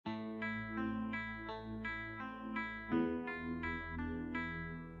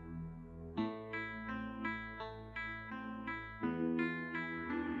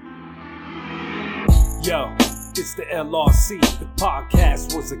Yo, it's the LRC. The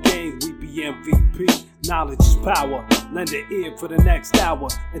podcast was a game, we be MVP. Knowledge is power. Lend an ear for the next hour.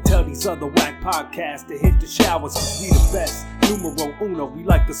 And tell these other whack podcasts to hit the showers. Cause we the best. Numero uno, we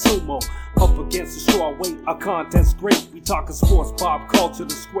like a sumo. Up against the straw weight, our content's great. We talking sports, pop culture,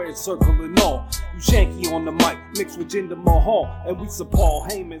 the square circle and all. You Shanky on the mic, mixed with Jinder Mahal. And we some Paul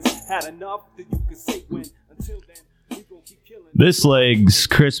Heyman's. Had enough that you can say when. Until then, we gon' keep killing. This leg's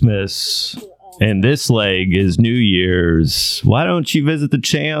Christmas, and this leg is New Year's. Why don't you visit the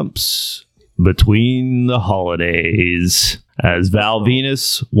champs between the holidays? As Val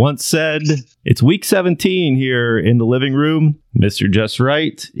Venus once said, it's week 17 here in the living room. Mr. Just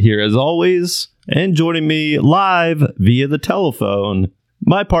Right here as always, and joining me live via the telephone,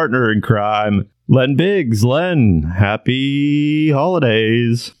 my partner in crime, Len Biggs. Len, happy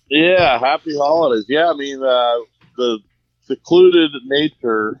holidays. Yeah, happy holidays. Yeah, I mean, the secluded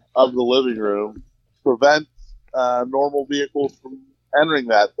nature of the living room prevents normal vehicles from entering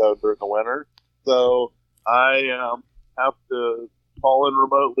that, though, during the winter. So I have to call in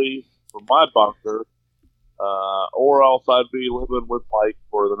remotely from my bunker, or else I'd be living with Mike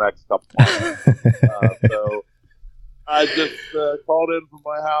for the next couple months. So I just called in from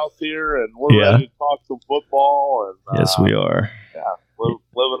my house here, and we're ready to talk some football. And yes, we are. Yeah,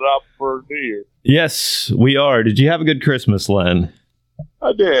 living it up for New Year. Yes, we are. Did you have a good Christmas, Len?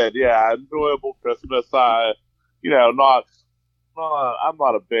 I did. Yeah, enjoyable Christmas. I'm not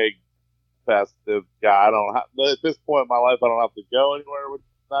a big festive guy. At this point in my life, I don't have to go anywhere, which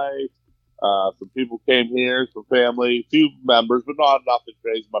is nice. Some people came here, some family, few members, but nothing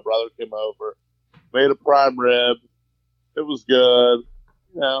crazy. My brother came over, made a prime rib. It was good.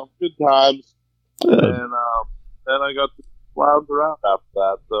 Good times. Good. And then I got to lounge around after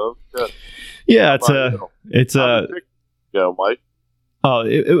that, so good. Yeah, Go, Mike. Oh,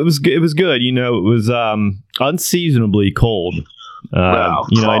 it was good. It was good. It was unseasonably cold. Wow.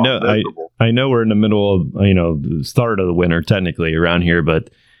 I know we're in the middle of the start of the winter technically around here, but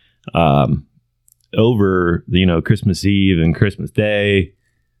over Christmas Eve and Christmas Day,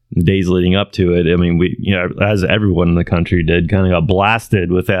 the days leading up to it, I mean, we as everyone in the country did, kind of got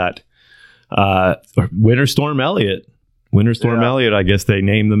blasted with that Winter Storm Elliott. Winter Storm Elliott, I guess they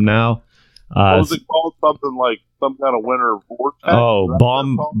named them now. What was it called? Something like some kind of winter vortex? Oh,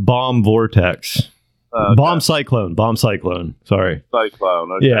 bomb vortex. Bomb cyclone. Sorry.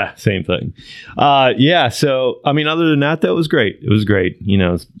 Cyclone. Okay. Yeah, same thing. So, I mean, other than that, though, it was great. It was great.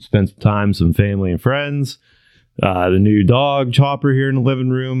 Spent some time, some family and friends. The new dog, Chopper, here in the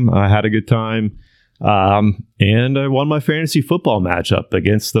living room. I had a good time. And I won my fantasy football matchup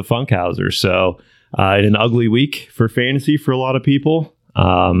against the Funkhausers. So, an ugly week for fantasy for a lot of people.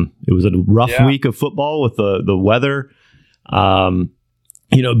 It was a rough week of football with the weather.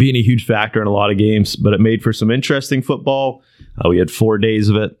 Being a huge factor in a lot of games, but it made for some interesting football. We had 4 days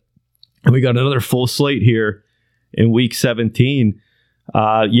of it, and we got another full slate here in week 17.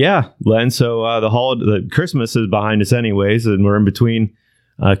 Len. So the Christmas is behind us anyways, and we're in between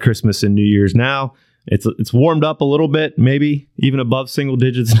Christmas and New Year's now. It's warmed up a little bit, maybe even above single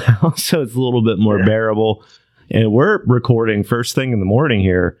digits now, so it's a little bit more bearable. And we're recording first thing in the morning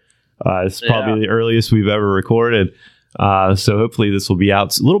here. It's probably the earliest we've ever recorded. So hopefully this will be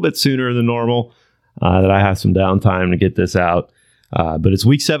out a little bit sooner than normal, that I have some downtime to get this out. But it's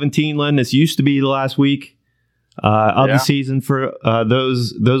week 17, Len. This used to be the last week of the season for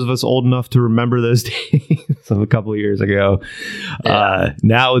those of us old enough to remember those days of a couple of years ago.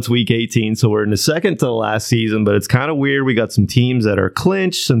 Now it's week 18, so we're in the second to the last season, but it's kind of weird. We got some teams that are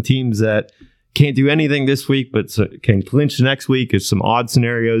clinched, some teams that can't do anything this week, but can clinch next week. There's some odd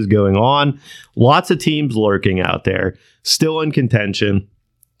scenarios going on. Lots of teams lurking out there, still in contention.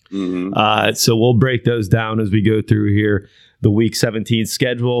 Mm-hmm. So we'll break those down as we go through here. The week 17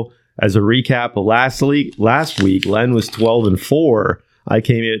 schedule. As a recap of last week, Len was 12-4. I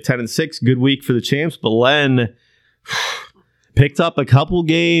came in at 10-6. Good week for the champs, but Len picked up a couple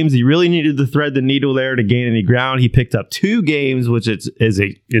games. He really needed to thread the needle there to gain any ground. He picked up 2 games, which is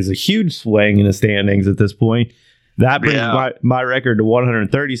a huge swing in the standings at this point. That brings my record to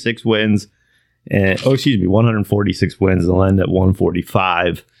 136 wins. 146 wins, and I'll end at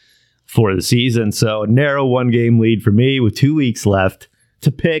 145 for the season. So a narrow 1-game lead for me with 2 weeks left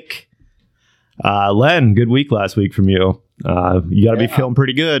to pick. Len, good week last week from you. You got to be feeling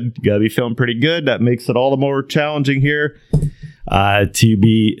pretty good. That makes it all the more challenging here to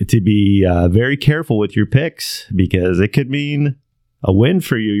be very careful with your picks, because it could mean a win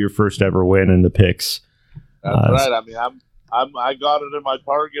for you, your first ever win in the picks. That's right. I mean, I got it in my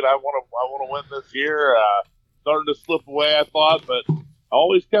target. I want to win this year. Starting to slip away, I thought, but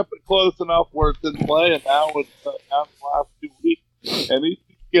always kept it close enough where it didn't play, and now it's now the last 2 weeks. And these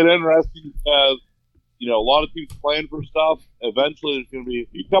get interesting because, a lot of teams playing for stuff. Eventually, there's going to be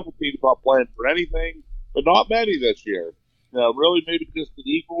a couple teams not playing for anything, but not many this year. Really maybe just an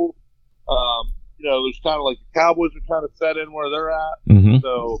equal. There's kind of like the Cowboys are trying to set in where they're at. Mm-hmm.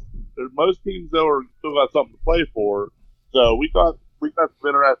 So most teams, though, are still got something to play for. So we got some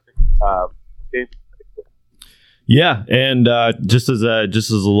interesting games. Yeah, and just as a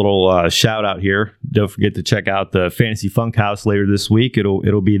little shout out here, don't forget to check out the Fantasy Funkhouse later this week.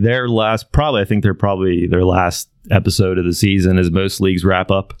 It'll be their last, I think they're probably their last episode of the season as most leagues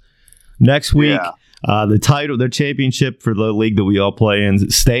wrap up next week. Yeah. The title, their championship for the league that we all play in,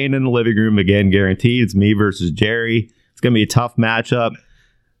 staying in the living room again, guaranteed. It's me versus Jerry. It's gonna be a tough matchup.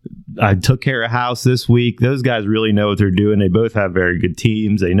 I took care of house this week. Those guys really know what they're doing. They both have very good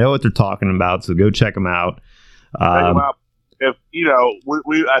teams. They know what they're talking about. So go check them out. If I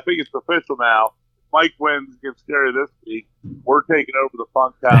think it's official now. Mike wins against Gary this week. We're taking over the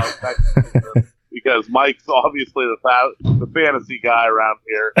Funk House next season because Mike's obviously the fantasy guy around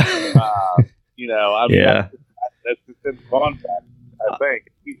here. That's just in contract. I think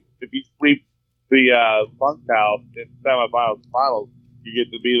if you sweep the Funk House in semifinals, finals, you get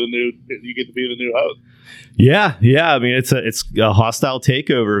to be the new host. Yeah. I mean, it's a hostile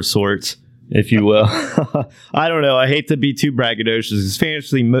takeover of sorts, if you will. I don't know. I hate to be too braggadocious.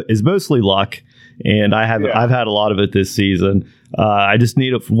 Fantasy is mostly luck, and I've had a lot of it this season. I just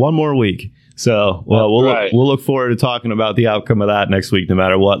need it for one more week. So, we'll look forward to talking about the outcome of that next week, no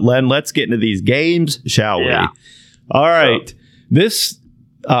matter what. Len, let's get into these games, shall we? All right. This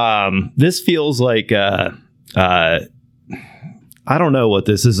feels like I don't know what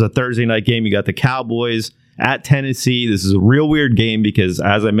this is. A Thursday night game. You got the Cowboys at Tennessee. This is a real weird game because,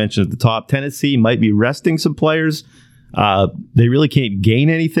 as I mentioned at the top, Tennessee might be resting some players. They really can't gain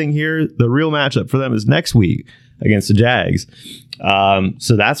anything here. The real matchup for them is next week against the Jags.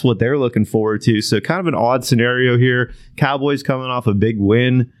 So that's what they're looking forward to. So kind of an odd scenario here. Cowboys coming off a big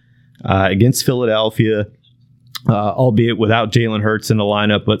win against Philadelphia, albeit without Jalen Hurts in the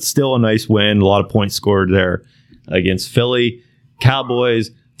lineup, but still a nice win. A lot of points scored there against Philly.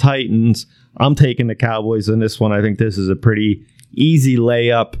 Cowboys, Titans. I'm taking the Cowboys in this one. I think this is a pretty easy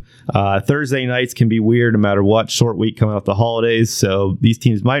layup. Thursday nights can be weird no matter what. Short week coming off the holidays, so these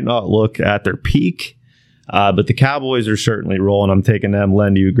teams might not look at their peak. But the Cowboys are certainly rolling. I'm taking them.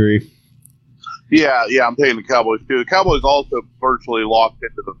 Len, do you agree? Yeah, I'm taking the Cowboys too. The Cowboys also virtually locked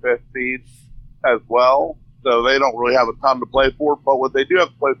into the 5th seed as well, so they don't really have a ton to play for. But what they do have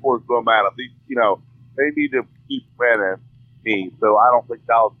to play for is momentum. They need to keep winning. So I don't think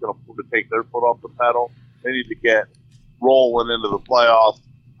Dallas is going to take their foot off the pedal. They need to get rolling into the playoffs.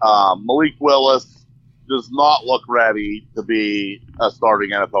 Malik Willis does not look ready to be a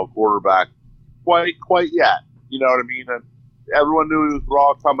starting NFL quarterback quite yet. You know what I mean? And everyone knew he was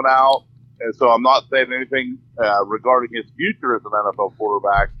raw coming out, and so I'm not saying anything regarding his future as an NFL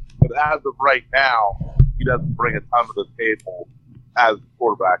quarterback. But as of right now, he doesn't bring a ton to the table as a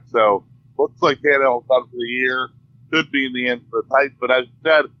quarterback. So looks like Tannehill's done for the year. Could be in the end for the Titans, but as you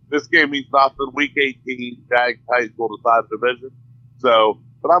said, this game means nothing. Week 18, Jags Titans will decide the division. So,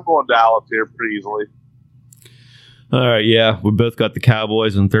 but I'm going Dallas here pretty easily. All right, yeah, we both got the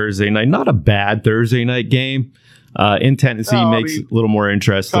Cowboys on Thursday night. Not a bad Thursday night game. In Tennessee makes it a little more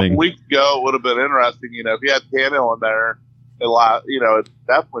interesting. A couple weeks ago, it would have been interesting. If you had Tannehill in there, it's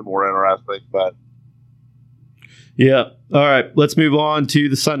definitely more interesting. But yeah, all right, let's move on to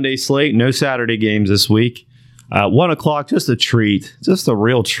the Sunday slate. No Saturday games this week. 1 o'clock, just a treat, just a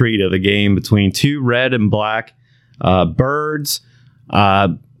real treat of a game between two red and black birds.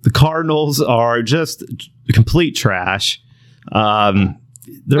 The Cardinals are just complete trash.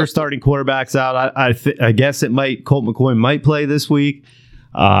 They're starting quarterbacks out. I guess Colt McCoy might play this week.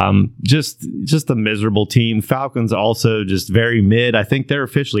 Just a miserable team. Falcons also just very mid. I think they're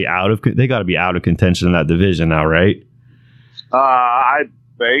officially they got to be out of contention in that division now, right? I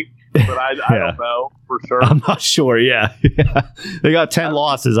think. But I don't know for sure. I'm not sure. Yeah. They got 10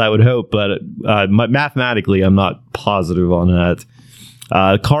 losses, I would hope, but mathematically, I'm not positive on that.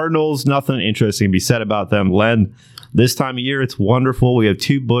 Cardinals, nothing interesting to be said about them. Len, this time of year, it's wonderful. We have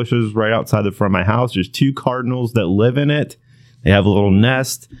 2 bushes right outside the front of my house. There's 2 cardinals that live in it. They have a little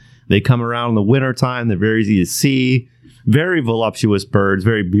nest. They come around in the wintertime. They're very easy to see. Very voluptuous birds,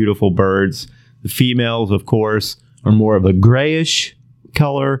 very beautiful birds. The females, of course, are more of a grayish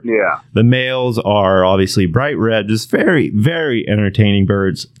color. Yeah. The males are obviously bright red. Just very, very entertaining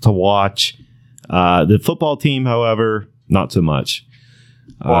birds to watch. The football team, however, not so much.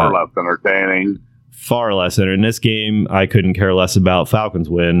 Far less entertaining. far less. And in this game, I couldn't care less about Falcons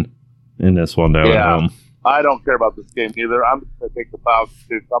win in this one, though. Yeah. At home. I don't care about this game either. I'm just going to take the Falcons,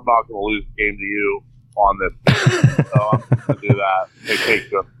 too. I'm not going to lose the game to you on this. So I'm going to do that.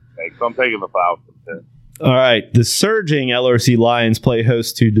 So I'm taking the Falcons too. All right. The surging LRC Lions play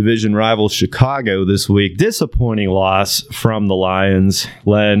host to division rival Chicago this week. Disappointing loss from the Lions.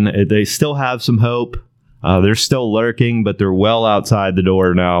 Len, they still have some hope. They're still lurking, but they're well outside the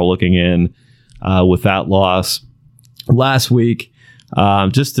door now looking in with that loss last week.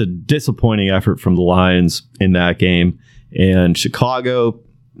 Just a disappointing effort from the Lions in that game. And Chicago,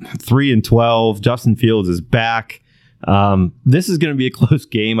 3-12. Justin Fields is back. This is going to be a close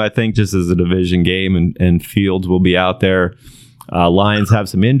game, I think, just as a division game, and Fields will be out there. Lions have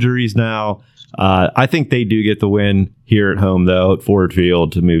some injuries now. I think they do get the win here at home, though, at Ford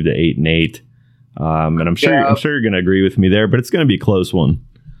Field to move to 8-8. And I'm sure you're going to agree with me there, but it's going to be a close one.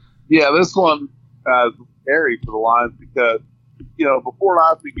 Yeah, this one is scary for the Lions because, before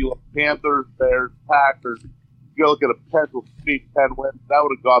last week, you look at Panthers, Bears, Packers. You go look at a potential Sweet 10 win. That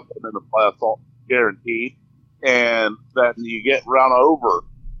would have got them in the playoffs guaranteed. And then you get run over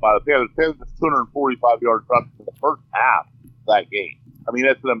by the Panthers. Panthers 245 yards rushing in the first half of that game. I mean,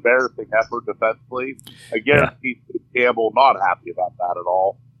 it's an embarrassing effort defensively. I guarantee Steve Campbell not happy about that at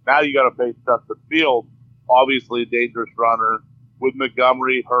all. Now you got to face Justin Fields, obviously a dangerous runner. With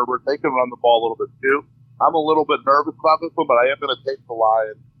Montgomery, Herbert, they can run the ball a little bit too. I'm a little bit nervous about this one, but I am going to take the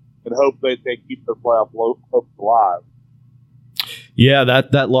Lions and hope they keep their playoff hopes alive. Yeah,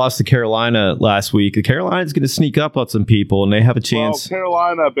 that loss to Carolina last week. Carolina's going to sneak up on some people, and they have a chance. Well,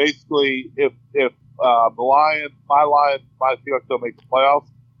 Carolina, basically, if the Lions, my Seahawks don't make the playoffs,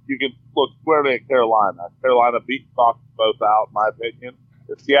 you can look squarely at Carolina. Carolina beat Fox both out, in my opinion.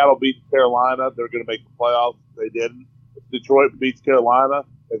 If Seattle beats Carolina, they're going to make the playoffs. They didn't. If Detroit beats Carolina,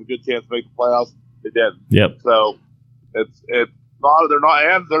 they have a good chance to make the playoffs. They didn't. Yep. So it's not. They're not,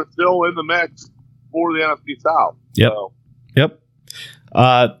 and they're still in the mix for the NFC South. Yep. So. Yep.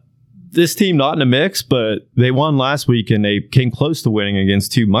 This team not in the mix, but they won last week and they came close to winning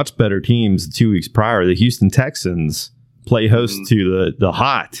against two much better teams 2 weeks prior. The Houston Texans play host to the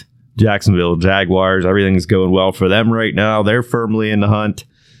hot Jacksonville Jaguars. Everything's going well for them right now. They're firmly in the hunt.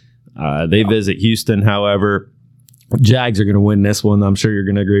 They visit Houston, however. Jags are going to win this one. I'm sure you're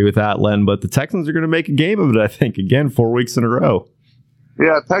going to agree with that, Len, but the Texans are going to make a game of it, I think, again, 4 weeks in a row.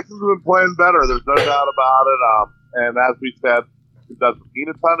 Yeah, Texans have been playing better. There's no doubt about it. And as we said, it doesn't mean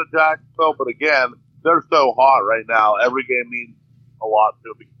a ton of Jacksonville, but again, they're so hot right now. Every game means a lot to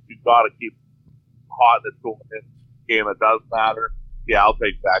them because you've got to keep hot in this game. It does matter. Yeah, I'll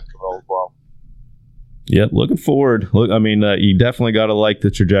take Jacksonville as well. Yep, looking forward. You definitely got to like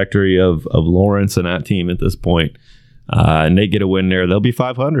the trajectory of Lawrence and that team at this point. And they get a win there. They'll be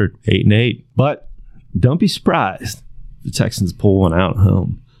 500, 8-8. But don't be surprised if the Texans pull one out at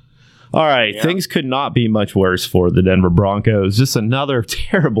home. All right, Things could not be much worse for the Denver Broncos. Just another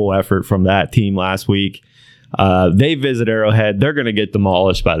terrible effort from that team last week. They visit Arrowhead. They're going to get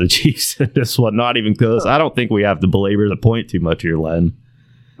demolished by the Chiefs in this one. Not even close. I don't think we have to belabor the point too much here, Len.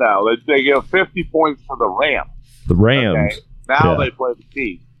 No, they give 50 points for the Rams. The Rams. Okay? Now they play the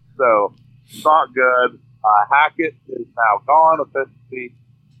Chiefs. So, it's not good. Hackett is now gone officially.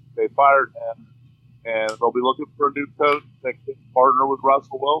 They fired him. And they'll be looking for a new coach that can partner with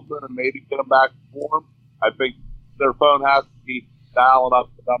Russell Wilson and maybe get him back to form. I think their phone has to be dialing up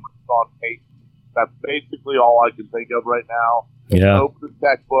the numbers on Peyton. That's basically all I can think of right now. Yeah. Open the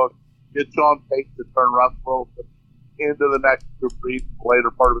checkbook, get Sean Payton to turn Russell Wilson into the next later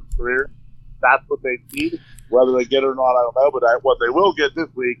part of his career. That's what they need. Whether they get it or not, I don't know. But what they will get this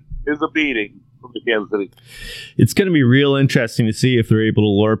week is a beating from the Kansas City. It's going to be real interesting to see if they're able to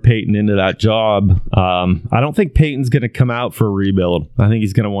lure Peyton into that job. I don't think Peyton's going to come out for a rebuild. I think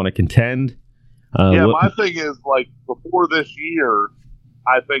he's going to want to contend. My thing is, like, before this year,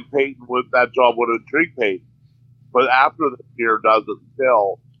 I think that job would intrigue Peyton. But after this year does it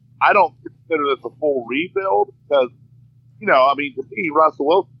still, I don't consider this a full rebuild because, to me, Russell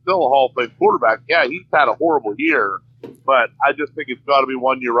Wilson's still a Hall of Fame quarterback. Yeah, he's had a horrible year, but I just think it's got to be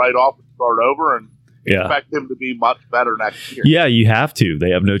 1 year right off and start over and expect him to be much better next year. Yeah, you have to. They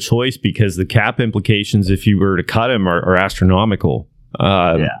have no choice because the cap implications, if you were to cut him, are astronomical.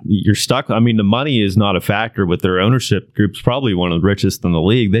 You're stuck. The money is not a factor, but their ownership group's probably one of the richest in the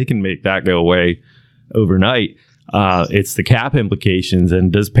league. They can make that go away overnight. It's the cap implications,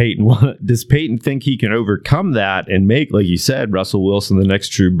 and does Peyton think he can overcome that and make, like you said, Russell Wilson the next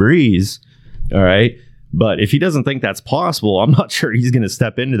Drew Brees? All right, but if he doesn't think that's possible, I'm not sure he's going to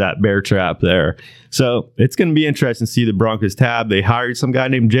step into that bear trap there. So it's going to be interesting to see the Broncos tab. They hired some guy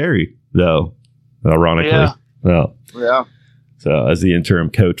named Jerry, though. ironically. Yeah. Well, Yeah. so as the interim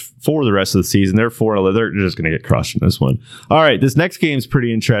coach for the rest of the season, they're 4-0. They're just going to get crushed in this one. All right, this next game is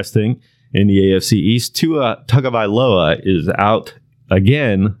pretty interesting in the AFC East. Tua Tagovailoa is out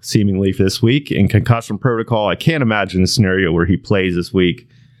again, seemingly for this week, in concussion protocol. I can't imagine a scenario where he plays this week.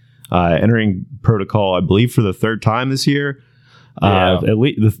 Entering protocol, I believe, for the third time this year. At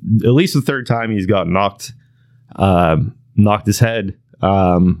least the third time he's got knocked his head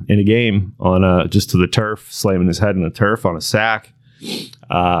in a game on just to the turf, slamming his head in the turf on a sack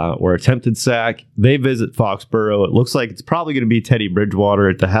or attempted sack. They visit Foxborough. It looks like it's probably going to be Teddy Bridgewater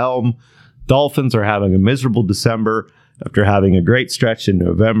at the helm. Dolphins are having a miserable December after having a great stretch in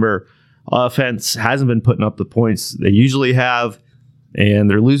November. Offense hasn't been putting up the points they usually have, and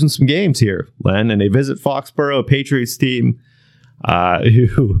they're losing some games here, Len. And they visit Foxborough, a Patriots team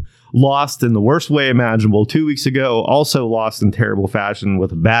who lost in the worst way imaginable 2 weeks ago, also lost in terrible fashion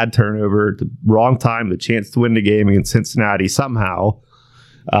with a bad turnover at the wrong time, the chance to win the game against Cincinnati. Somehow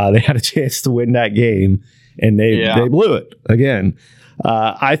they had a chance to win that game, and they blew it again.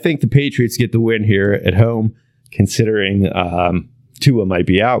 I think the Patriots get the win here at home, considering Tua might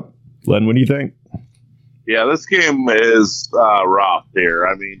be out. Len, what do you think? Yeah, this game is rough here.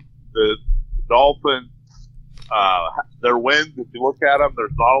 I mean, the Dolphins, their wins, if you look at them,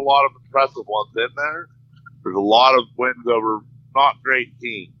 there's not a lot of impressive ones in there. There's a lot of wins over not great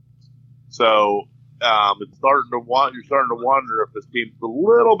teams. So you're starting to wonder if this team's a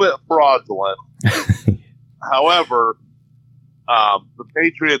little bit fraudulent. However, the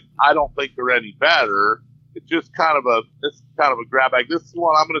Patriots, I don't think they're any better. It's just kind of a grab bag. This is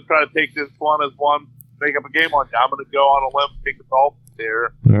one I'm going to try to take this one as one, make up a game on you. I'm going to go on a limb, take the Dolphins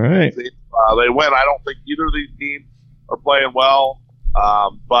here. All right. They win. I don't think either of these teams are playing well.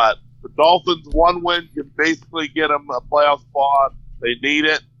 But the Dolphins, one win can basically get them a playoff spot. They need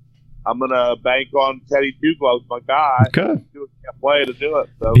it. I'm going to bank on Teddy Two Gloves, my guy. Okay. He can't play to do it.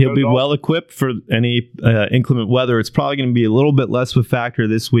 So he'll be well equipped for any inclement weather. It's probably going to be a little bit less of a factor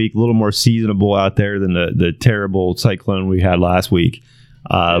this week, a little more seasonable out there than the terrible cyclone we had last week.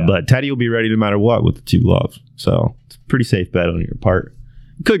 But Teddy will be ready no matter what with the two gloves. So it's a pretty safe bet on your part.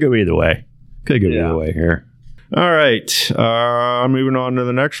 Could go either way. Either way here. All right. Moving on to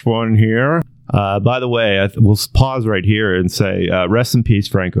the next one here. By the way, we'll pause right here and say rest in peace,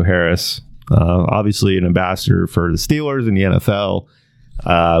 Franco Harris. Obviously an ambassador for the Steelers and the NFL.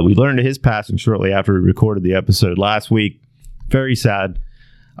 We learned of his passing shortly after we recorded the episode last week. Very sad.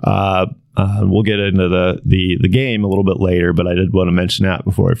 We'll get into the game a little bit later, but I did want to mention that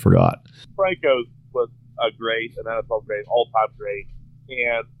before I forgot. Franco was a great, an NFL great, all-time great.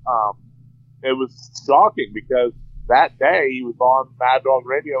 And it was shocking because that day he was on Mad Dog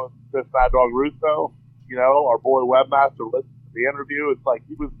Radio and Chris Mad Dog Russo, our boy webmaster, listened to the interview. It's like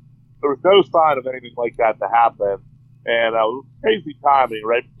there was no sign of anything like that to happen. And it was crazy timing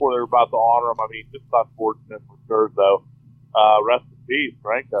right before they were about to honor him. I mean, just unfortunate for sure, though. Rest in peace,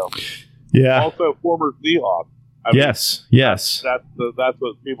 Franco. Yeah. Also, former Seahawk. Yes. That's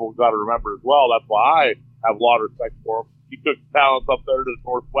what people got to remember as well. That's why I have a lot of respect for him. He took talents up there to the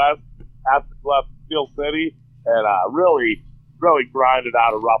Northwest after he left Steel City, and really grinded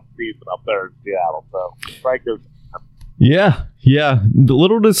out a rough season up there in Seattle. So, Franco's. Yeah.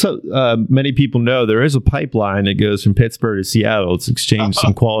 Little does many people know, there is a pipeline that goes from Pittsburgh to Seattle. It's exchanged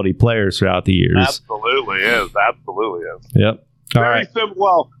some quality players throughout the years. Absolutely is. Yep. All right.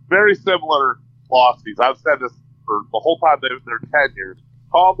 Very similar losses. I've said this for the whole time they're 10 years.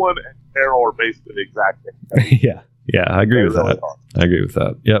 Tomlin and Carroll are basically the exact same. Yeah, I agree with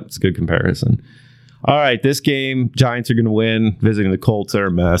that. Yep, it's a good comparison. All right, this game, Giants are going to win. Visiting the Colts, they're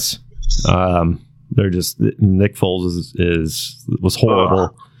a mess. They're just Nick Foles was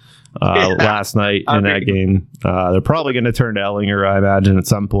horrible last night in that game. They're probably going to turn to Ellinger, I imagine, at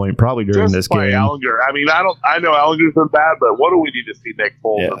some point, probably during this game. Ellinger. I mean, I know Ellinger's been bad, but what do we need to see Nick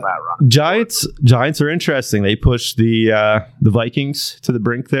Foles in that run? Giants are interesting. They pushed the Vikings to the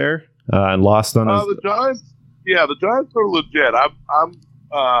brink there and lost on the Giants. Yeah, the Giants are legit.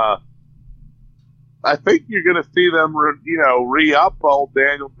 I think you're going to see them, re-up old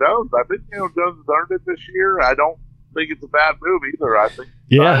Daniel Jones. I think Daniel Jones has earned it this year. I don't think it's a bad move either. I think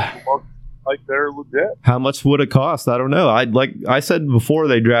look like they're legit. How much would it cost? I don't know. Like I said before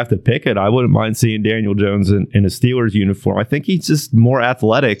they drafted Pickett, I wouldn't mind seeing Daniel Jones in a Steelers uniform. I think he's just more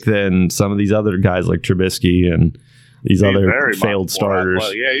athletic than some of these other guys like Trubisky and these other failed starters.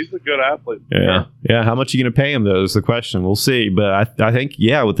 Yeah, he's a good athlete. Yeah. How much are you going to pay him, though, is the question. We'll see. But I think,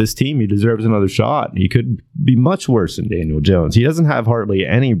 with this team, he deserves another shot. He could be much worse than Daniel Jones. He doesn't have hardly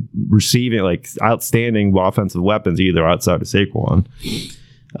any receiving, outstanding offensive weapons either outside of Saquon.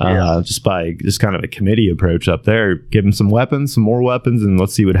 just by kind of a committee approach up there. Give him some weapons, some more weapons, and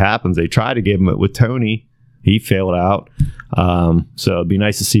let's see what happens. They tried to give him it with Tony. He failed out. So it'd be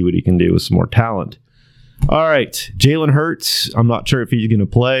nice to see what he can do with some more talent. All right, Jalen Hurts. I'm not sure if he's going to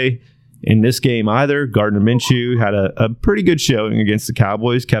play in this game either. Gardner Minshew had a pretty good showing against the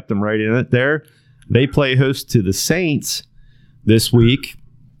Cowboys, kept them right in it there. They play host to the Saints this week,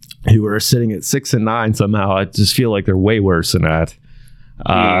 who are sitting at 6-9 somehow. I just feel like they're way worse than that.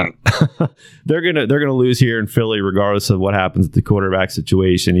 They're gonna lose here in Philly regardless of what happens at the quarterback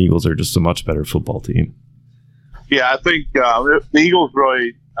situation. Eagles are just a much better football team. Yeah, I think the Eagles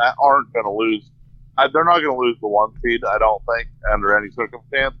really aren't going to lose. They're not going to lose the 1 seed, I don't think, under any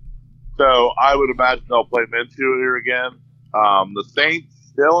circumstance. So I would imagine they'll play Minshew here again. The Saints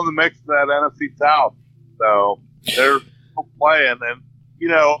still in the mix of that NFC South, so they're still playing. And you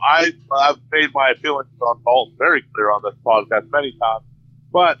know, I've made my feelings on Dalton very clear on this podcast many times.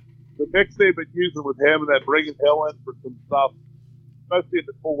 But the mix they've been using with him and then bringing Hill in for some stuff, especially in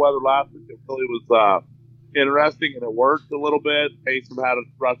the cool weather last week, it really was interesting, and it worked a little bit. Taysom had a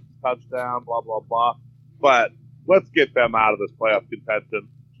rushing touchdown, blah, blah, blah. But let's get them out of this playoff contention.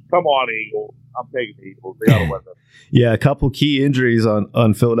 Come on, Eagles. I'm taking the Eagles. They got to win this. Yeah, a couple key injuries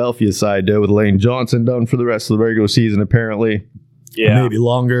on Philadelphia's side, though, with Lane Johnson done for the rest of the regular season, apparently. Yeah. Maybe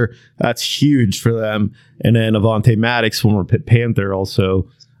longer. That's huge for them. And then Avonte Maddox, former Panther, also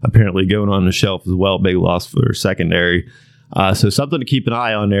apparently going on the shelf as well. Big loss for their secondary. So something to keep an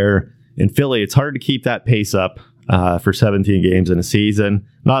eye on there. In Philly, it's hard to keep that pace up for 17 games in a season.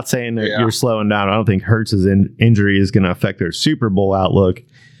 Not saying that you're slowing down. I don't think Hurts' injury is going to affect their Super Bowl outlook.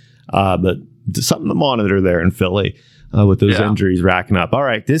 But something to monitor there in Philly with those injuries racking up. All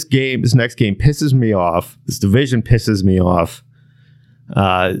right, this next game pisses me off. This division pisses me off.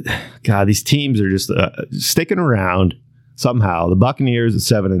 God, these teams are just sticking around somehow. The Buccaneers at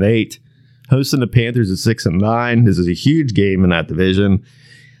 7-8, hosting the Panthers at 6-9. This is a huge game in that division.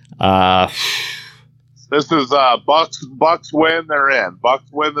 This is Bucks win, they're in.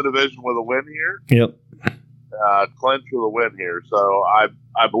 Bucks win the division with a win here. Yep. Clinch with a win here. So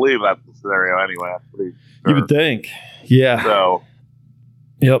I believe that's the scenario anyway. I'm pretty sure. You would think. Yeah. So,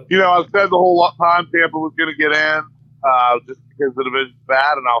 yep. You know, I've said the whole time Tampa was going to get in just because the division's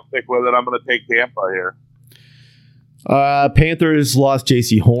bad, and I'll stick with it. I'm going to take Tampa here. Panthers lost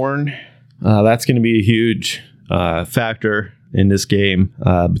J.C. Horn. That's going to be a huge factor in this game.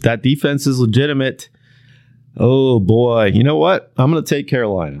 But that defense is legitimate. Oh, boy. You know what? I'm going to take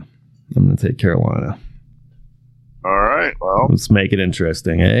Carolina. All right. Well, let's make it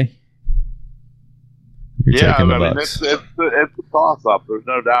interesting, eh? You're taking the Bucks. It's a toss-up. There's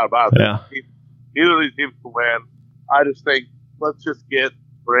no doubt about it. Yeah. Either of these teams can win. I just think let's just get it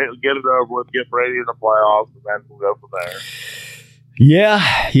over with, get Brady in the playoffs, and then we'll go from there.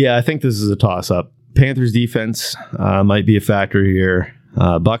 Yeah. I think this is a toss-up. Panthers defense might be a factor here.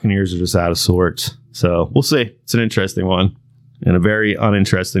 Buccaneers are just out of sorts. So we'll see. It's an interesting one in a very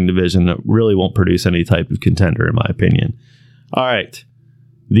uninteresting division that really won't produce any type of contender, in my opinion. All right.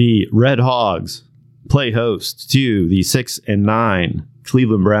 The Red Hogs play host to the 6-9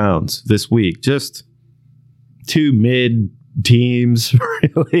 Cleveland Browns this week. Just two mid teams,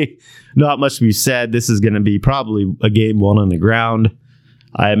 really. Not much to be said. This is going to be probably a game won on the ground,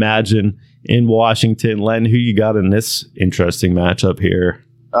 I imagine, in Washington. Len, who you got in this interesting matchup here?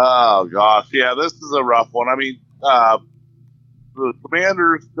 Oh, gosh. Yeah, this is a rough one. I mean, the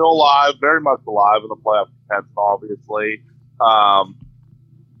Commanders still alive, very much alive in the playoff contention, obviously.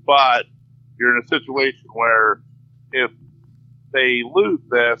 But you're in a situation where if they lose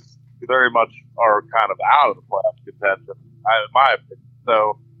this, you very much are kind of out of the playoff contention, in my opinion.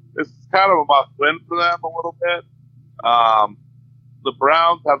 So this is kind of a must-win for them a little bit. The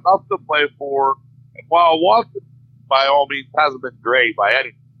Browns have nothing to play for. And while Watson, by all means, hasn't been great by any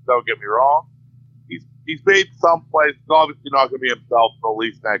means, don't get me wrong, he's made some plays. He's obviously not going to be himself for at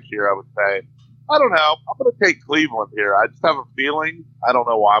least next year, I would say. I don't know. I'm going to take Cleveland here. I just have a feeling. I don't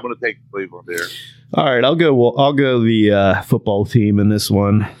know why. I'm going to take Cleveland here. All right, I'll go the football team in this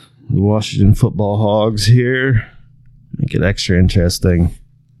one. The Washington Football Hogs here. Make it extra interesting.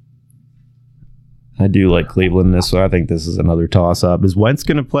 I do like Cleveland in this one. I think this is another toss-up. Is Wentz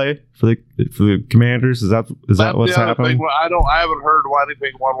going to play for the Commanders? Is that what's happening? I haven't heard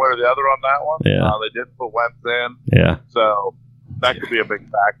anything one way or the other on that one. Yeah. They did put Wentz in. Yeah. So that could be a big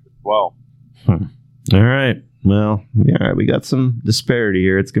factor as well. All right. Well, we got some disparity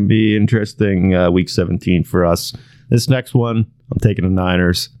here. It's going to be interesting week 17 for us. This next one, I'm taking the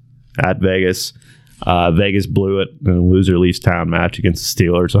Niners at Vegas. Vegas blew it in a loser leaves town match against the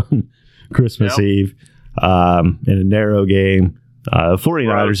Steelers on Christmas Eve in a narrow game.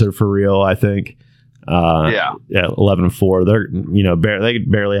 49ers are for real, I think. 11-4. They're they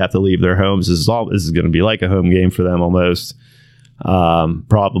barely have to leave their homes. This is going to be like a home game for them almost.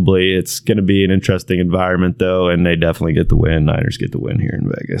 Probably it's going to be an interesting environment though, and they definitely get the win. Niners get the win here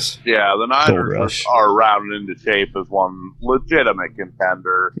in Vegas. Yeah, the Niners are rounded into shape as one legitimate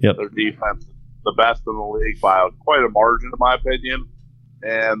contender. Yep. Their defense is the best in the league by quite a margin, in my opinion.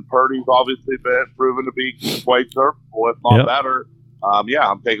 And Purdy's obviously been proven to be quite serviceable, if not better. I'm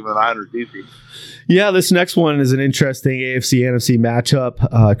taking the Niners easy. Yeah, this next one is an interesting AFC-NFC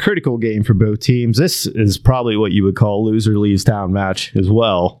matchup. Critical game for both teams. This is probably what you would call loser leaves town match as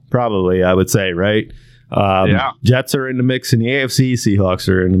well. Probably, I would say, right? Jets are in the mix in the AFC. Seahawks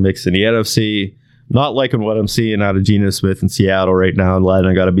are in the mix in the NFC. Not liking what I'm seeing out of Geno Smith in Seattle right now. And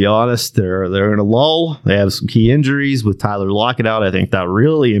I got to be honest, they're in a lull. They have some key injuries with Tyler Lockett out. I think that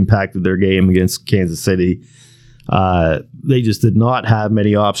really impacted their game against Kansas City. They just did not have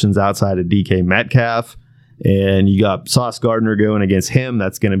many options outside of DK Metcalf, and you got Sauce Gardner going against him.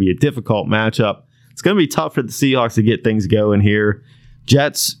 That's going to be a difficult matchup. It's going to be tough for the Seahawks to get things going here.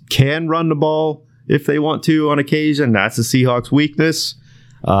 Jets can run the ball if they want to on occasion. That's the Seahawks' weakness.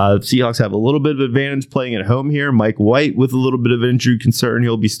 Seahawks have a little bit of advantage playing at home here. Mike White with a little bit of injury concern.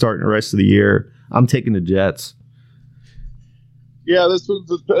 He'll be starting the rest of the year. I'm taking the Jets. Yeah, this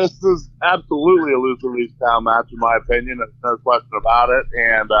is absolutely a loser-leaves town match, in my opinion. There's no question about it.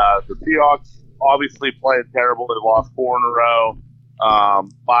 And the Seahawks obviously playing terrible. They lost 4 in a row,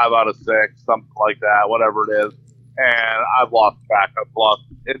 5 out of 6, something like that, whatever it is. And I've lost track. I've lost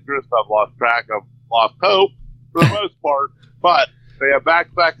interest. I've lost track. I've lost hope for the most part. But they have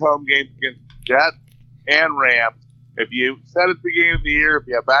back-to-back home games against Jets and Rams. If you said it's the game of the year, if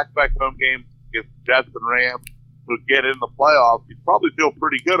you have back-to-back home games against Jets and Rams, to get in the playoffs, you probably feel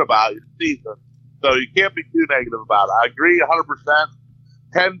pretty good about your season. So you can't be too negative about it. I agree 100%.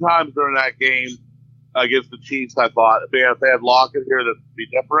 10 times during that game against the Chiefs, I thought, if they had Lockett here, that would be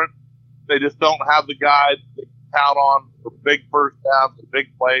different. They just don't have the guys they can count on for big first downs and big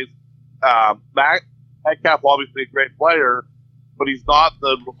plays. Metcalf, obviously a great player, but he's not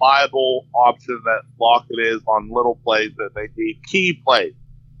the reliable option that Lockett is on little plays that they need, key plays.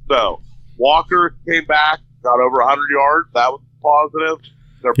 So Walker came back, got over 100 yards. That was positive.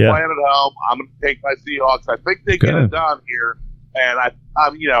 They're playing at home. I'm going to take my Seahawks. I think they get it done here, and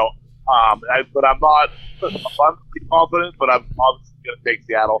but I'm not abundantly confident. But I'm obviously going to take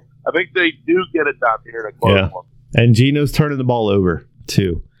Seattle. I think they do get it done here to close one. And Geno's turning the ball over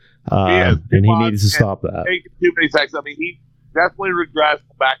too, and he needs to stop that. Taking too many sacks. I mean, he definitely regressed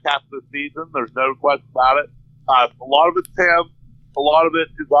the back half of the season. There's no question about it. A lot of it's him. A lot of it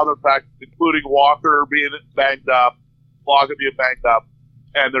is other factors, including Walker being banged up, Lockett being banged up,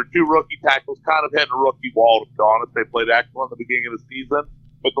 and their 2 rookie tackles kind of hitting a rookie wall, to be honest. They played excellent at the beginning of the season,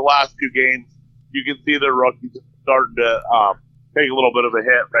 but the last 2 games, you can see their rookies starting to take a little bit of a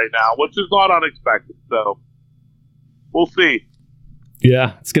hit right now, which is not unexpected. So we'll see.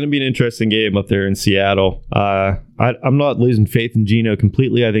 Yeah, it's going to be an interesting game up there in Seattle. I'm not losing faith in Geno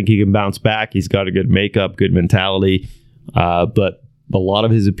completely. I think he can bounce back. He's got a good makeup, good mentality. But a lot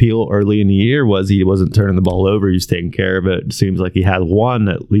of his appeal early in the year was he wasn't turning the ball over. He was taking care of it. It seems like he had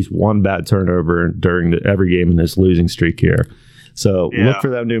at least one bad turnover during every game in this losing streak here. So look for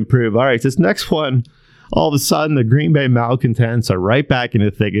them to improve. All right, this next one, all of a sudden the Green Bay malcontents are right back in the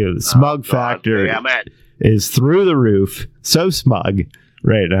thick of the smug factor is through the roof. So smug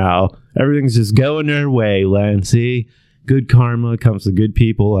right now. Everything's just going their way, Lancey. Good karma comes to good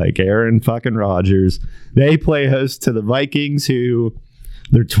people like Aaron fucking Rodgers. They play host to the Vikings, who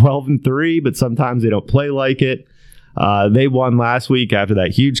they're 12-3, but sometimes they don't play like it. They won last week after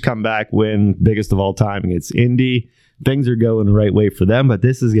that huge comeback win, biggest of all time against Indy. Things are going the right way for them, but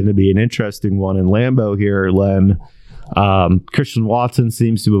this is going to be an interesting one in Lambeau here, Len. Christian Watson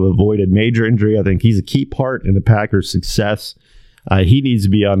seems to have avoided major injury. I think he's a key part in the Packers' success. He needs to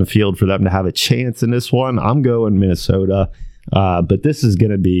be on the field for them to have a chance in this one. I'm going Minnesota. But this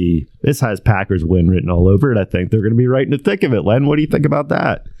has Packers win written all over it. I think they're going to be right in the thick of it. Len, what do you think about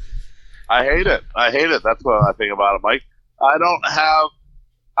that? I hate it. That's what I think about it, Mike.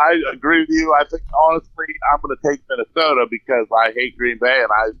 I agree with you. I think, honestly, I'm going to take Minnesota because I hate Green Bay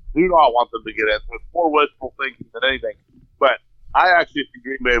and I do not want them to get in. It's more wishful thinking than anything. But I actually think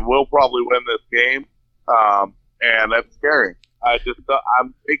Green Bay will probably win this game. And that's scary.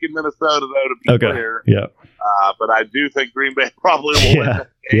 I'm taking Minnesota, though, to be clear. Yeah. But I do think Green Bay probably will win this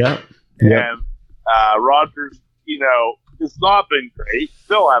game. Yeah. And Rodgers, it's not been great.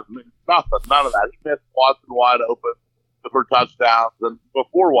 Still hasn't been nothing. None of that. He missed Watson wide open for touchdowns and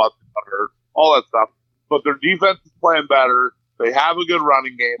before Watson got hurt, all that stuff. But their defense is playing better. They have a good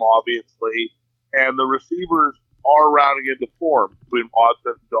running game, obviously, and the receivers are rounding into form between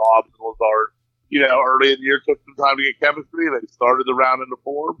Watson, Dobbs, and Lazard. Early in the year took some time to get chemistry. They started to round into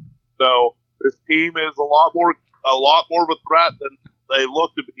form. So this team is a lot more of a threat than they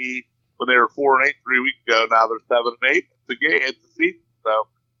looked to be when they were 4-8 3 weeks ago. Now they're 7-8. It's a game. It's a season. So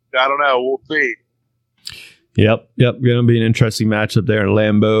I don't know. We'll see. Yep. Going to be an interesting matchup there in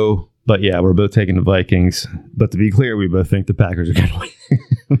Lambeau. But yeah, we're both taking the Vikings. But to be clear, we both think the Packers are going to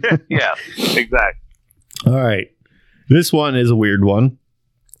win. Yeah, exactly. All right. This one is a weird one.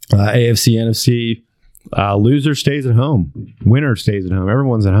 AFC, NFC. Loser stays at home. Winner stays at home.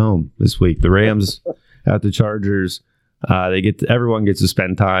 Everyone's at home this week. The Rams at the Chargers. Everyone gets to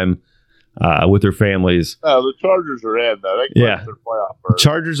spend time with their families. The Chargers are in, though. They their playoff berth.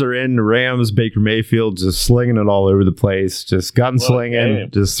 Chargers are in. The Rams, Baker Mayfield just slinging it all over the place. Just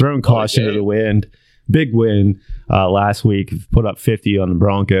gunslinging, just throwing caution to the wind. Big win last week. Put up 50 on the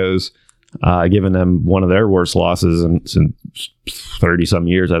Broncos, giving them one of their worst losses in 30-some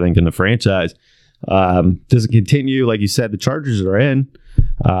years, I think, in the franchise. Does it continue? Like you said, the Chargers are in.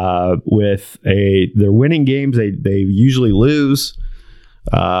 They're winning games they usually lose.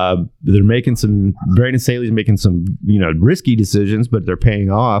 They're making Brandon Staley's making some risky decisions, but they're paying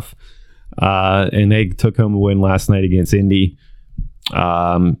off. And they took home a win last night against Indy.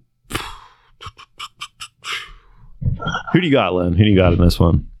 Who do you got, Len? Who do you got in this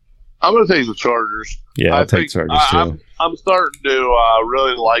one? I'm going to take the Chargers. Yeah, I'll take Chargers too. I'm starting to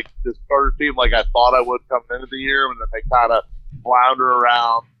really like this Chargers team like I thought I would coming into the year, and then they kind of flounder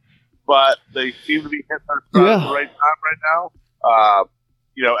around. But they seem to be hitting their stride at the right time right now.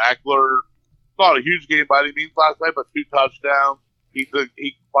 Eckler, not a huge game by any means last night, but 2 touchdowns. He can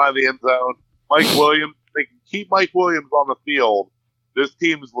find the end zone. Mike Williams, they can keep Mike Williams on the field. This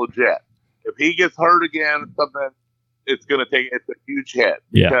team is legit. If he gets hurt again, it's a huge hit.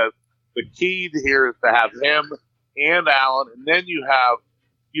 Yeah. Because the key here is to have him and Allen, and then you have,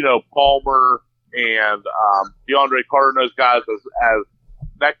 Palmer and DeAndre Carter, those guys as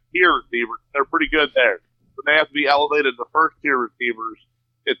next tier receivers. They're pretty good there. But they have to be elevated to first tier receivers.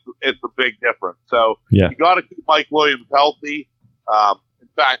 It's a big difference. So you got to keep Mike Williams healthy. In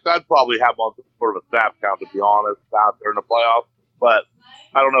fact, I'd probably have him on some sort of a snap count, to be honest, out there in the playoffs. But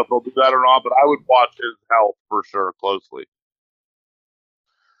I don't know if he'll do that or not. But I would watch his health for sure closely.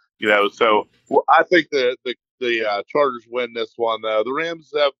 So I think the Chargers win this one, though. The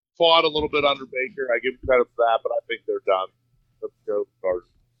Rams have fought a little bit under Baker. I give them credit for that, but I think they're done. Let's go Chargers.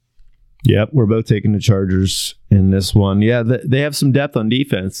 Yep, we're both taking the Chargers in this one. Yeah, they have some depth on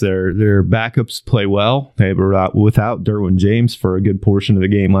defense. Their backups play well. They were without Derwin James for a good portion of the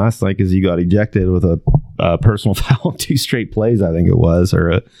game last night because he got ejected with a personal foul, 2 straight plays, I think it was, or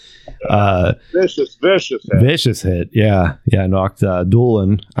a vicious hit. Yeah, knocked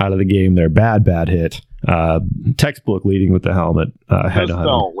Doolin out of the game there. Bad hit. Textbook leading with the helmet.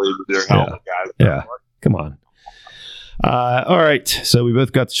 Don't lead with your helmet, guys. Yeah, come on. All right, so we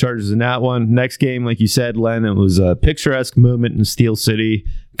both got the Chargers in that one. Next game, like you said, Len, it was a picturesque moment in Steel City.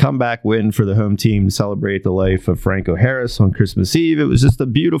 Comeback win for the home team to celebrate the life of Franco Harris on Christmas Eve. It was just a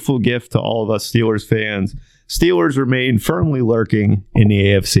beautiful gift to all of us Steelers fans. Steelers remain firmly lurking in the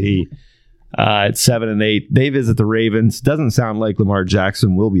AFC at 7-8. They visit the Ravens. Doesn't sound like Lamar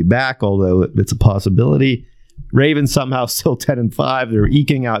Jackson will be back, although it's a possibility. Ravens somehow still 10-5. They're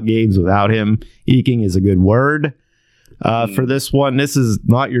eking out games without him. Eking is a good word. For this one, this is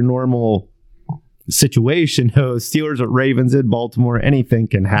not your normal situation. Steelers at Ravens in Baltimore, anything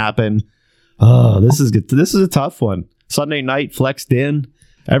can happen. Oh, this is good. This is a tough one. Sunday night flexed in.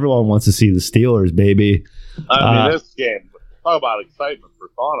 Everyone wants to see the Steelers, baby. This game, talk about excitement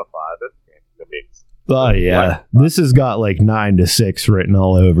personified. This game could be. Oh yeah, this has got like 9-6 written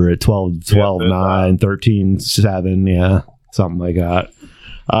all over it. 12-9, 13-7, yeah, something like that.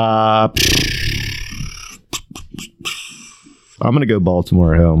 I'm going to go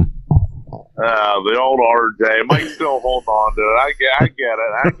Baltimore at home. The old RJ. Mike still hold on to it. I get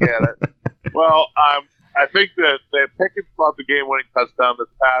it. Well, I think that Pickens brought the game-winning touchdown this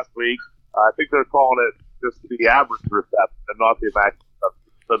past week. I think they're calling it just the average reception and not the maximum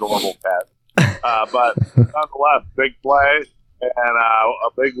reception, the normal catch. But nonetheless, big play and a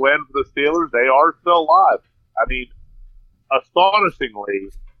big win for the Steelers. They are still alive. I mean,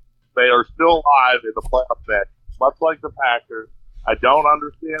 astonishingly, they are still alive in the playoff mix. Much like the Packers. I don't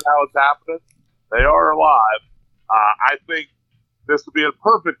understand how it's happening. They are alive. I think this would be a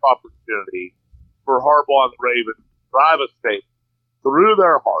perfect opportunity for Harbaugh and the Ravens to drive a stake through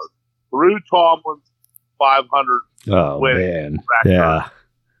their heart, through Tomlin's 500 win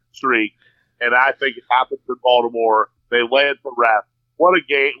streak. And I think it happens in Baltimore. They lay it to rest. What a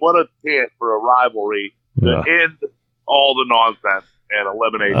game! What a chance for a rivalry to end all the nonsense and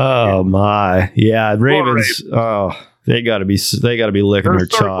eliminate. Oh my, yeah, Ravens. Oh, they got to be licking their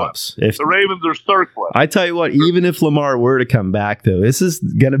chops. If the Ravens are circling, I tell you what, even if Lamar were to come back, though, this is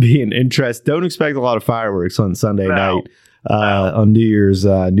going to be an interest. Don't expect a lot of fireworks on Sunday night, on New Year's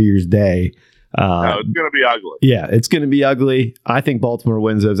Day. No, it's going to be ugly. Yeah, it's going to be ugly. I think Baltimore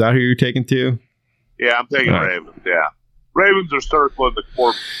wins. Is that who you're taking too? Yeah, I'm taking Ravens. Yeah, Ravens are circling the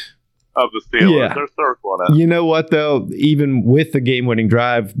corpse of the Steelers. Yeah. They're circling it. You know what, though? Even with the game-winning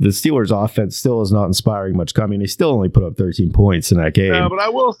drive, the Steelers' offense still is not inspiring much coming. They still only put up 13 points in that game. Yeah, but I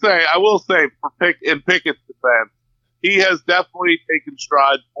will say, in Pickett's defense, he has definitely taken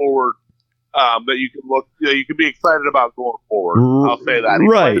strides forward that you can look. You can be excited about going forward. I'll say that. He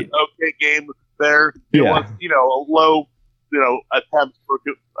played an okay game there. It was, a low, attempts for,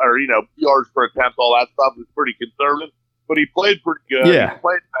 or yards per attempt, all that stuff was pretty conservative. But he played pretty good. Yeah. He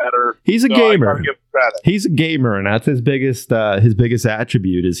played better. He's a gamer. Give him credit. He's a gamer, and that's his biggest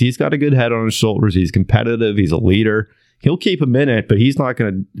attribute is he's got a good head on his shoulders. He's competitive. He's a leader. He'll keep him in it, but he's not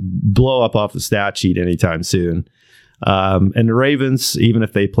going to blow up off the stat sheet anytime soon. And the Ravens, even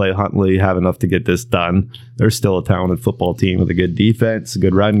if they play Huntley, have enough to get this done. They're still a talented football team with a good defense, a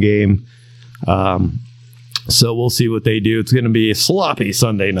good run game. So we'll see what they do. It's going to be a sloppy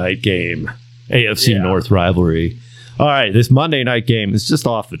Sunday night game. AFC North rivalry. All right, this Monday night game is just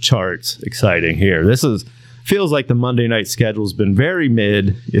off the charts exciting here. Feels like the Monday night schedule has been very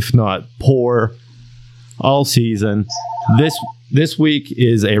mid, if not poor, all season. This week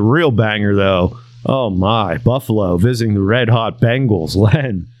is a real banger, though. Oh my, Buffalo visiting the red hot Bengals.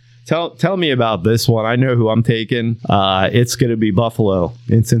 Len, tell me about this one. I know who I'm taking. It's going to be Buffalo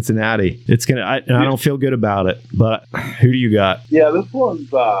in Cincinnati. I don't feel good about it, but who do you got? Yeah, this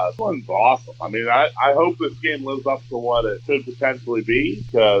one's awesome. I mean, I hope this game lives up to what it could potentially be,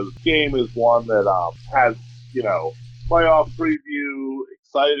 because this game is one that has playoff preview,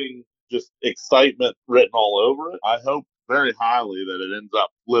 excitement written all over it. I hope very highly that it ends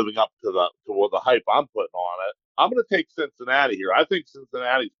up living up to the hype I'm putting on it. I'm going to take Cincinnati here. I think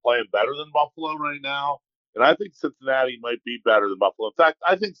Cincinnati's playing better than Buffalo right now, and I think Cincinnati might be better than Buffalo. In fact,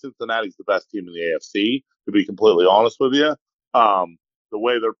 I think Cincinnati's the best team in the AFC, to be completely honest with you. The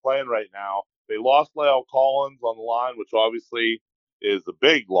way they're playing right now, they lost La'el Collins on the line, which obviously is a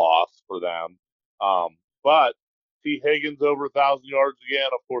big loss for them. But T. Higgins over 1,000 yards again.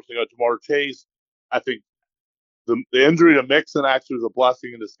 Of course, they got Jamar Chase. I think the injury to Mixon actually was a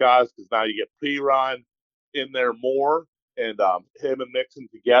blessing in disguise, because now you get Perine in there more, and him and Mixon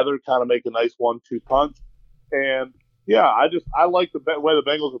together kind of make a nice 1-2 punch. And yeah, I like the way the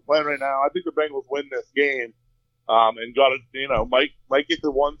Bengals are playing right now. I think the Bengals win this game, and got to might get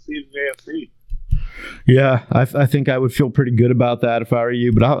to 1 seed in the AFC. Yeah, I think I would feel pretty good about that if I were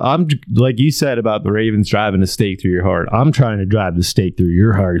you. But I'm like you said about the Ravens driving a stake through your heart. I'm trying to drive the stake through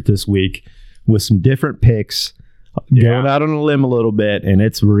your heart this week with some different picks, going out on a limb a little bit, and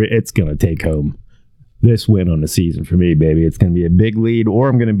it's going to take home this win on the season for me, baby. It's going to be a big lead, or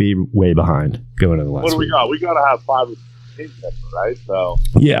I'm going to be way behind going into the last. What do we got? We got to have 5 or 6 different, right? So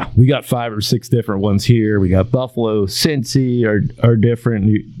yeah, we got 5 or 6 different ones here. We got Buffalo, Cincy are different.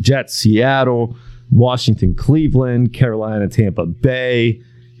 Jets, Seattle, Washington, Cleveland, Carolina, Tampa Bay,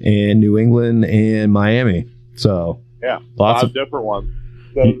 and New England and Miami. So yeah, lots of different ones.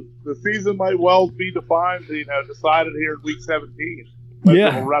 So the season might well be defined, decided here in week 17.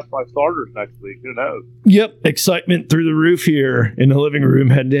 We'll rest my starters next week. Who knows? Yep. Excitement through the roof here in the living room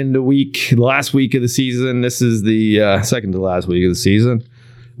heading into the last week of the season. This is the second to last week of the season.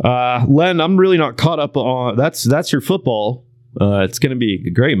 Len, I'm really not caught up on that's your football. It's going to be a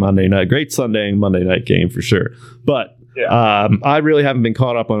great great Sunday and Monday night game for sure. But I really haven't been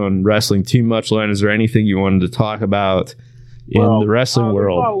caught up on wrestling too much. Len, is there anything you wanted to talk about in the wrestling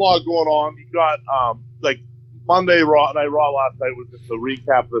world? There's not a lot going on. You got Monday Night Raw last night was just a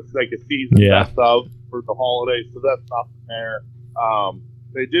recap of a season best of for the holidays, so that's nothing there.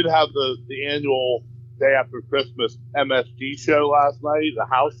 They did have the annual day after Christmas MSG show last night, the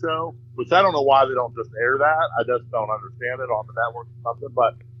house show, which I don't know why they don't just air that. I just don't understand it on the network or something.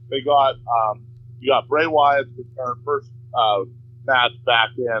 But they got you got Bray Wyatt's return, first match back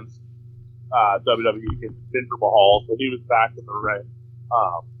in WWE against Jinder Mahal, so he was back in the ring.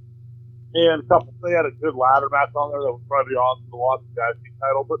 And they had a good ladder match on there that was probably awesome to watch, the IC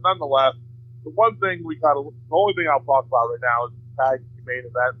title. But nonetheless, the only thing I'll talk about right now is the tag team main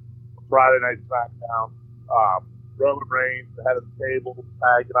event of Friday Night SmackDown. Roman Reigns, the head of the table,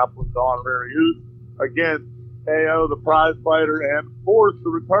 tagging up with Don Marius against KO, the prize fighter, and of course the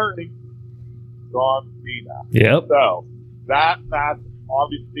returning John Cena. Yep. So that match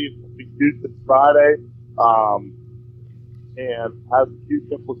obviously will be huge this Friday, and has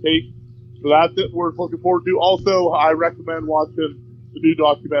huge implications. So that's it. We're looking forward to. Also, I recommend watching the new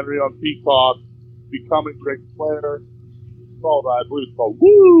documentary on Peacock, Becoming Ric Flair. It's called, I believe it's called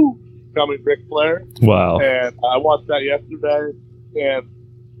Woo! Becoming Ric Flair. Wow. And I watched that yesterday, and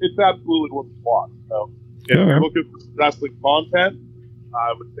it's absolutely worth the watch. So if you're looking for wrestling content,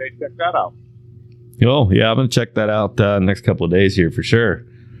 I would say check that out. Oh, yeah, I'm going to check that out next couple of days here for sure.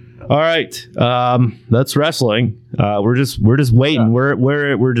 All right, that's wrestling. We're just waiting. Yeah.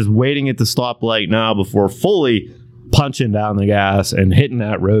 We're just waiting at the stoplight now before fully punching down the gas and hitting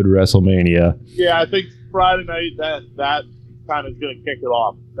that road to WrestleMania. Yeah, I think Friday night that kind of is going to kick it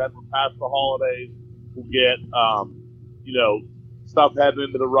off. Then we're past the holidays. We'll get stuff heading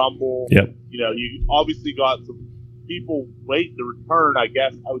into the Rumble. Yep. You obviously got some people waiting to return. I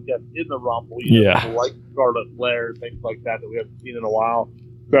would guess in the Rumble. People like Charlotte Flair, things like that we haven't seen in a while.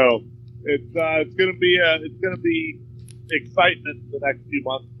 So it's going to be excitement the next few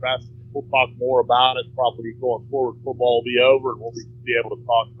months. We'll talk more about it probably going forward. Football will be over, and we'll be able to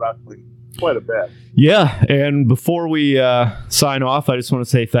talk wrestling quite a bit. Yeah, and before we sign off, I just want to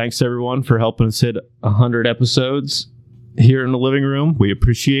say thanks to everyone for helping us hit 100 episodes here in the living room. We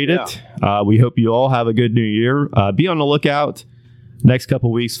appreciate it. We hope you all have a good new year. Be on the lookout next couple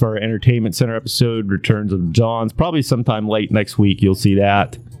of weeks for our Entertainment Center episode, Returns of John's. Probably sometime late next week, you'll see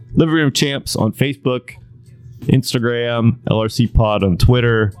that. Living Room Champs on Facebook, Instagram, LRC Pod on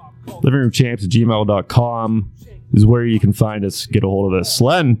Twitter, livingroomchamps@gmail.com is where you can find us, get a hold of us.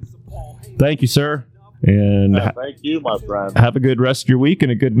 Len, thank you, sir. And thank you, my friend. Have a good rest of your week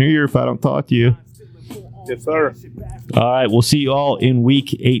and a good new year if I don't talk to you. Yes, sir. All right, we'll see you all in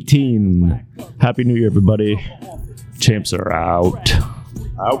week 18. Happy New Year, everybody. Champs are out.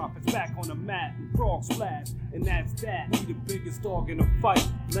 Back on the mat, frog splash, and that's that. He the biggest dog in the fight.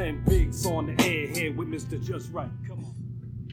 Laying bigs on the airhead with Mr. Just Right. Come on.